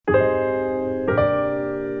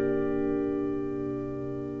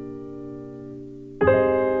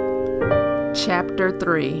Chapter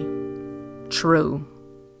 3. True.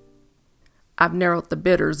 I've narrowed the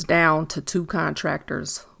bidders down to 2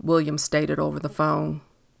 contractors, William stated over the phone.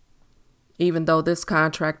 Even though this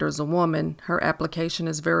contractor is a woman, her application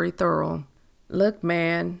is very thorough. Look,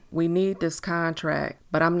 man, we need this contract,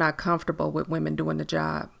 but I'm not comfortable with women doing the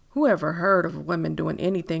job. Who ever heard of women doing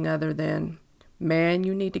anything other than, man,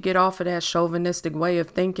 you need to get off of that chauvinistic way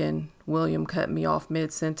of thinking, William cut me off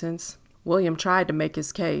mid-sentence. William tried to make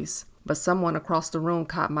his case, but someone across the room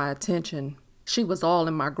caught my attention. She was all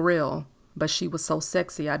in my grill, but she was so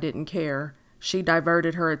sexy I didn't care. She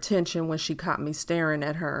diverted her attention when she caught me staring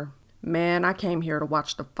at her. Man, I came here to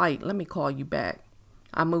watch the fight. Let me call you back.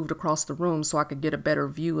 I moved across the room so I could get a better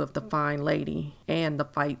view of the fine lady, and the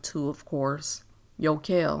fight too, of course. Yo,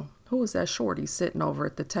 Kel, who is that shorty sitting over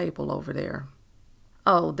at the table over there?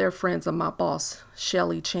 Oh, they're friends of my boss,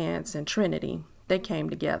 Shelly Chance and Trinity. They came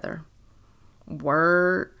together.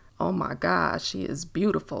 Word. Oh my gosh, she is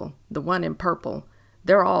beautiful. The one in purple.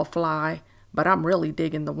 They're all fly, but I'm really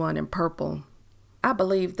digging the one in purple. I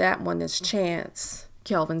believe that one is Chance,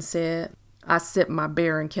 Kelvin said. I sipped my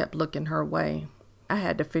beer and kept looking her way. I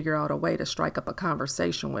had to figure out a way to strike up a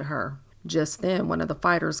conversation with her. Just then, one of the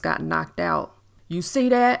fighters got knocked out. You see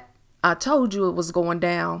that? I told you it was going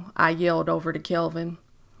down, I yelled over to Kelvin.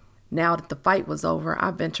 Now that the fight was over,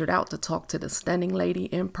 I ventured out to talk to the stunning lady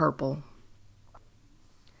in purple.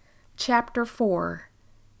 Chapter 4.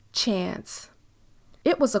 Chance.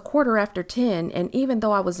 It was 10:15, and even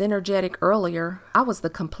though I was energetic earlier, I was the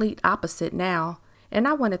complete opposite now, and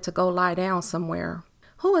I wanted to go lie down somewhere.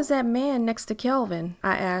 Who is that man next to Kelvin?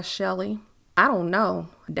 I asked Shelly. I don't know.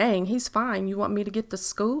 Dang, he's fine. You want me to get the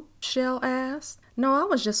scoop? Shell asked. No, I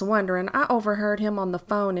was just wondering. I overheard him on the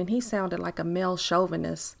phone, and he sounded like a male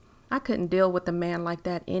chauvinist. I couldn't deal with a man like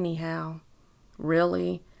that anyhow.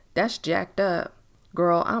 Really? That's jacked up.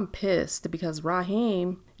 Girl, I'm pissed because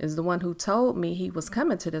Raheem is the one who told me he was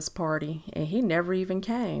coming to this party, and he never even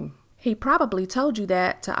came. He probably told you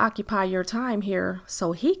that to occupy your time here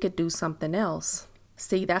so he could do something else.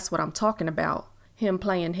 See, that's what I'm talking about. Him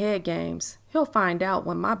playing head games. He'll find out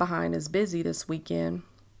when my behind is busy this weekend.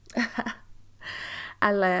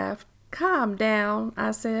 I laughed. Calm down,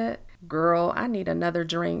 I said. Girl, I need another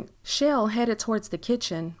drink. Shell headed towards the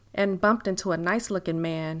kitchen and bumped into a nice-looking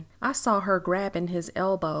man. I saw her grabbing his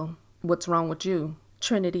elbow. What's wrong with you?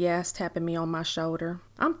 Trinity asked, tapping me on my shoulder.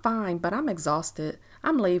 I'm fine, but I'm exhausted.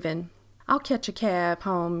 I'm leaving. I'll catch a cab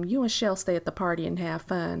home. You and Shell stay at the party and have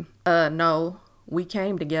fun. No. We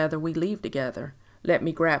came together. We leave together. Let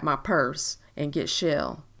me grab my purse and get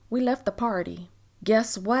Shell. We left the party.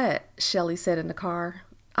 Guess what? Shelly said in the car.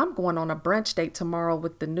 I'm going on a brunch date tomorrow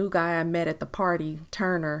with the new guy I met at the party,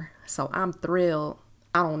 Turner, so I'm thrilled.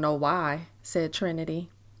 I don't know why, said Trinity.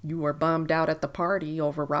 You were bummed out at the party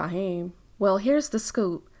over Raheem. Well, here's the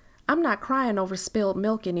scoop. I'm not crying over spilled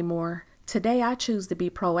milk anymore. Today I choose to be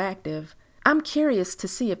proactive. I'm curious to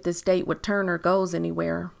see if this date with Turner goes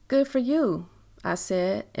anywhere. Good for you, I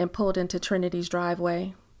said, and pulled into Trinity's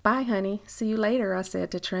driveway. Bye, honey. See you later, I said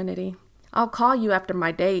to Trinity. I'll call you after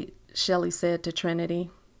my date, Shelly said to Trinity.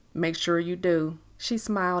 Make sure you do. She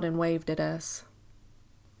smiled and waved at us.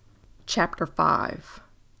 Chapter 5.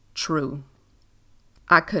 True.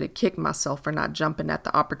 I could have kicked myself for not jumping at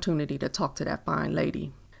the opportunity to talk to that fine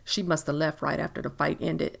lady. She must have left right after the fight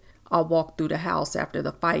ended. I walked through the house after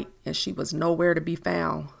the fight, and she was nowhere to be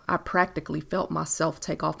found. I practically felt myself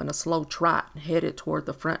take off in a slow trot, headed toward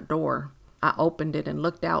the front door. I opened it and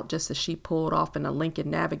looked out just as she pulled off in a Lincoln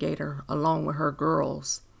Navigator along with her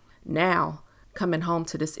girls. Now, coming home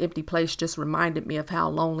to this empty place just reminded me of how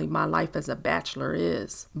lonely my life as a bachelor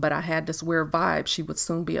is. But I had this weird vibe she would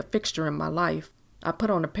soon be a fixture in my life. I put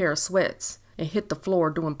on a pair of sweats and hit the floor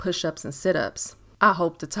doing push-ups and sit-ups. I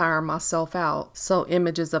hoped to tire myself out so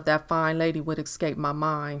images of that fine lady would escape my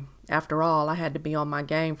mind. After all, I had to be on my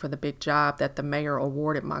game for the big job that the mayor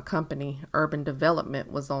awarded my company. Urban development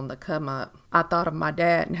was on the come up. I thought of my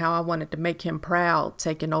dad and how I wanted to make him proud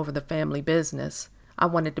taking over the family business. I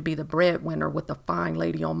wanted to be the breadwinner with a fine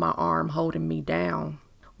lady on my arm holding me down.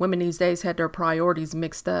 Women these days had their priorities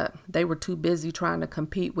mixed up. They were too busy trying to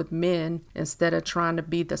compete with men instead of trying to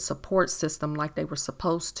be the support system like they were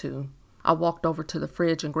supposed to. I walked over to the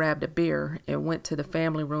fridge and grabbed a beer and went to the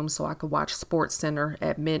family room so I could watch SportsCenter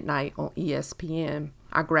at midnight on ESPN.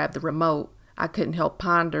 I grabbed the remote. I couldn't help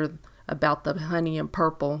ponder about the honey and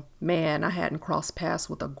purple. Man, I hadn't crossed paths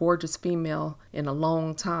with a gorgeous female in a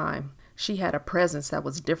long time. She had a presence that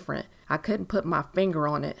was different. I couldn't put my finger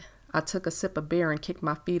on it. I took a sip of beer and kicked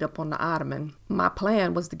my feet up on the ottoman. My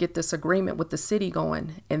plan was to get this agreement with the city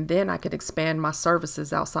going, and then I could expand my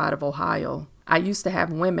services outside of Ohio. I used to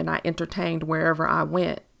have women I entertained wherever I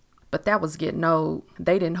went, but that was getting old.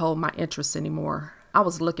 They didn't hold my interest anymore. I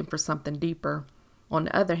was looking for something deeper. On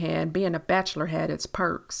the other hand, being a bachelor had its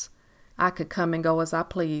perks. I could come and go as I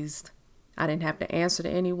pleased. I didn't have to answer to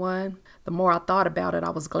anyone. The more I thought about it,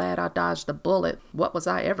 I was glad I dodged a bullet. What was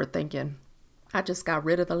I ever thinking? I just got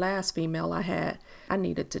rid of the last female I had. I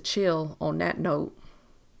needed to chill on that note.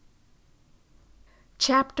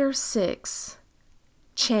 Chapter 6.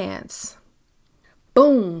 Chance.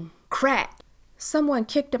 Boom! Crack! Someone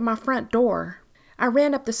kicked at my front door. I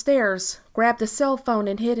ran up the stairs, grabbed a cell phone,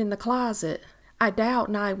 and hid in the closet. I dialed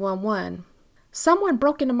 911. Someone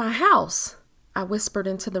broke into my house, I whispered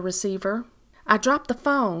into the receiver. I dropped the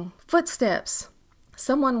phone. Footsteps.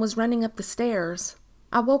 Someone was running up the stairs.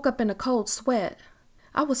 I woke up in a cold sweat.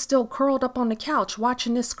 I was still curled up on the couch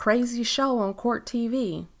watching this crazy show on Court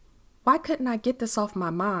TV. Why couldn't I get this off my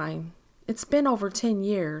mind? It's been over 10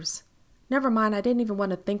 years. Never mind, I didn't even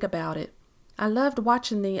want to think about it. I loved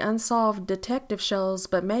watching the unsolved detective shows,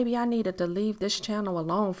 but maybe I needed to leave this channel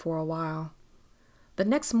alone for a while. The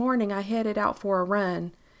next morning, I headed out for a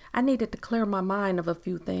run. I needed to clear my mind of a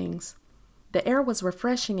few things. The air was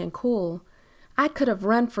refreshing and cool. I could have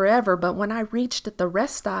run forever, but when I reached the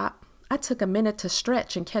rest stop, I took a minute to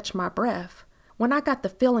stretch and catch my breath. When I got the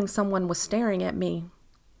feeling someone was staring at me.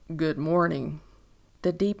 "Good morning,"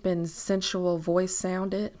 the deep and sensual voice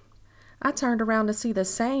sounded. I turned around to see the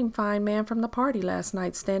same fine man from the party last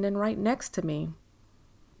night standing right next to me.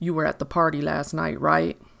 "You were at the party last night,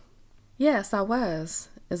 right?" "Yes, I was,"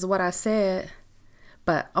 is what I said.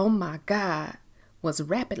 But oh my God, was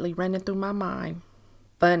rapidly running through my mind.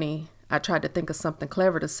 "Funny, I tried to think of something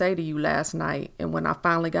clever to say to you last night, and when I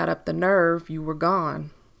finally got up the nerve, you were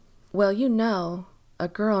gone." "Well, you know, a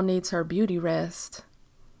girl needs her beauty rest."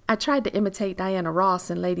 I tried to imitate Diana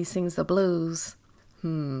Ross in Lady Sings the Blues.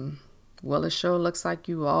 Well, it sure looks like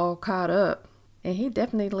you all caught up." And he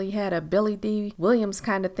definitely had a Billy D. Williams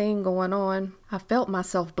kind of thing going on. I felt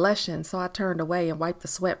myself blushing, so I turned away and wiped the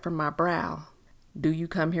sweat from my brow. "Do you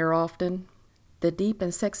come here often?" The deep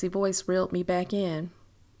and sexy voice reeled me back in.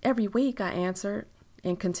 "Every week," I answered,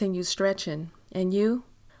 and continued stretching. "And you?"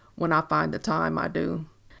 "When I find the time, I do.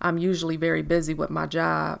 I'm usually very busy with my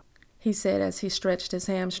job," he said as he stretched his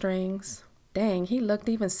hamstrings. Dang, he looked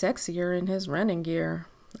even sexier in his running gear.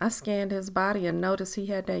 I scanned his body and noticed he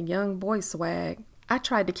had that young boy swag. I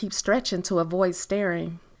tried to keep stretching to avoid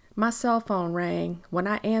staring. My cell phone rang. When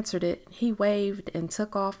I answered it, he waved and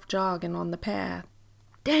took off jogging on the path.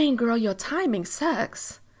 "Dang, girl, your timing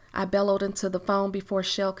sucks," I bellowed into the phone before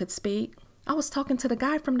Shell could speak. "I was talking to the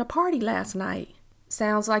guy from the party last night."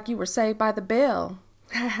 "Sounds like you were saved by the bell."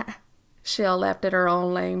 Shell laughed at her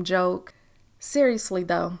own lame joke. "Seriously,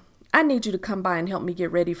 though, I need you to come by and help me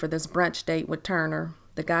get ready for this brunch date with Turner,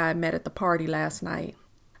 the guy I met at the party last night.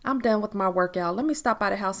 I'm done with my workout. Let me stop by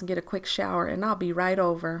the house and get a quick shower, and I'll be right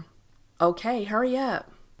over." "Okay, hurry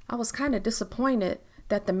up." I was kind of disappointed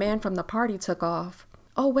that the man from the party took off.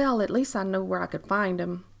 Oh well, at least I knew where I could find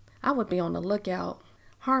him. I would be on the lookout.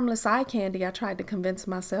 Harmless eye candy, I tried to convince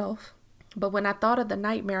myself. But when I thought of the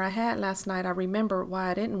nightmare I had last night, I remembered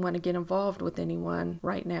why I didn't want to get involved with anyone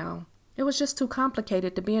right now. It was just too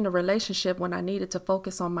complicated to be in a relationship when I needed to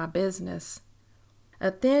focus on my business.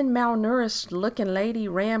 A thin, malnourished-looking lady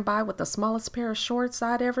ran by with the smallest pair of shorts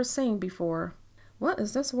I'd ever seen before. What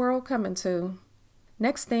is this world coming to?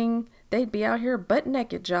 Next thing, they'd be out here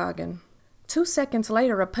butt-naked jogging. 2 seconds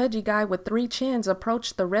later, a pudgy guy with 3 chins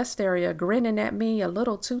approached the rest area, grinning at me a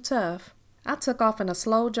little too tough. I took off in a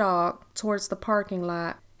slow jog towards the parking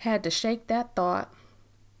lot. Had to shake that thought.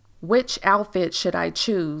 Which outfit should I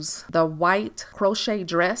choose? The white crochet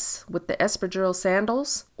dress with the espadrille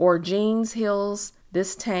sandals, or jeans, heels,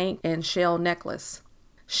 this tank, and shell necklace?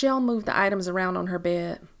 Shell moved the items around on her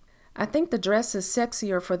bed. I think the dress is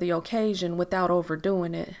sexier for the occasion without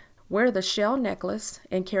overdoing it. Wear the shell necklace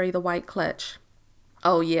and carry the white clutch.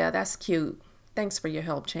 Oh yeah, that's cute. Thanks for your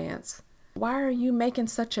help, Chance. Why are you making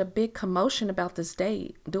such a big commotion about this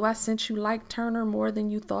date? Do I sense you like Turner more than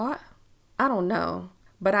you thought? I don't know,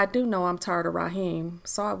 but I do know I'm tired of Raheem,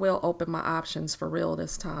 so I will open my options for real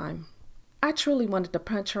this time. I truly wanted to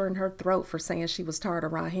punch her in her throat for saying she was tired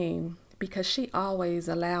of Raheem, because she always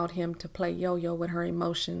allowed him to play yo-yo with her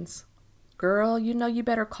emotions. Girl, you know you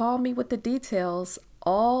better call me with the details.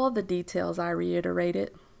 All the details, I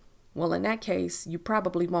reiterated. Well, in that case, you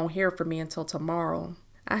probably won't hear from me until tomorrow.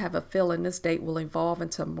 I have a feeling this date will evolve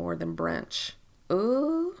into more than brunch.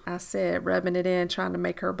 Ooh, I said, rubbing it in, trying to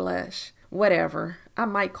make her blush. Whatever, I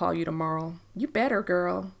might call you tomorrow. You better,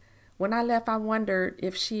 girl. When I left, I wondered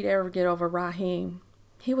if she'd ever get over Raheem.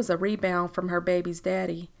 He was a rebound from her baby's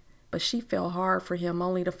daddy. but she fell hard for him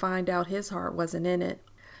only to find out his heart wasn't in it.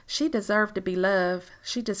 She deserved to be loved.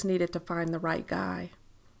 She just needed to find the right guy.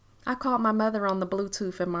 I called my mother on the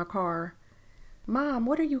Bluetooth in my car. Mom,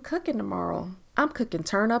 what are you cooking tomorrow? I'm cooking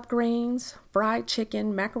turnip greens, fried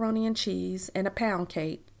chicken, macaroni and cheese, and a pound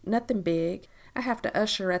cake. Nothing big. I have to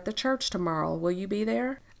usher at the church tomorrow. Will you be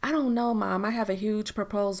there? I don't know, Mom. I have a huge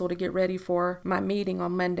proposal to get ready for my meeting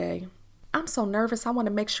on Monday. I'm so nervous. I want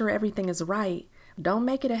to make sure everything is right. Don't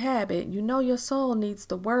make it a habit. You know your soul needs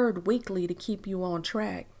the word weekly to keep you on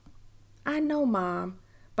track. I know, Mom,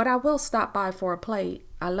 but I will stop by for a plate.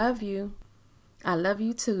 I love you. I love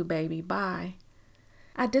you too, baby. Bye.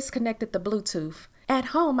 I disconnected the Bluetooth. At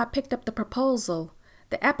home, I picked up the proposal.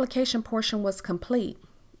 The application portion was complete,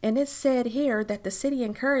 and it said here that the city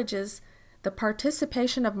encourages the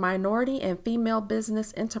participation of minority and female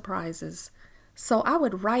business enterprises. So I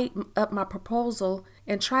would write up my proposal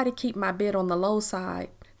and try to keep my bid on the low side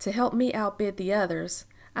to help me outbid the others.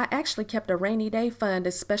 I actually kept a rainy day fund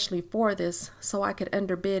especially for this so I could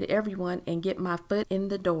underbid everyone and get my foot in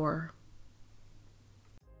the door.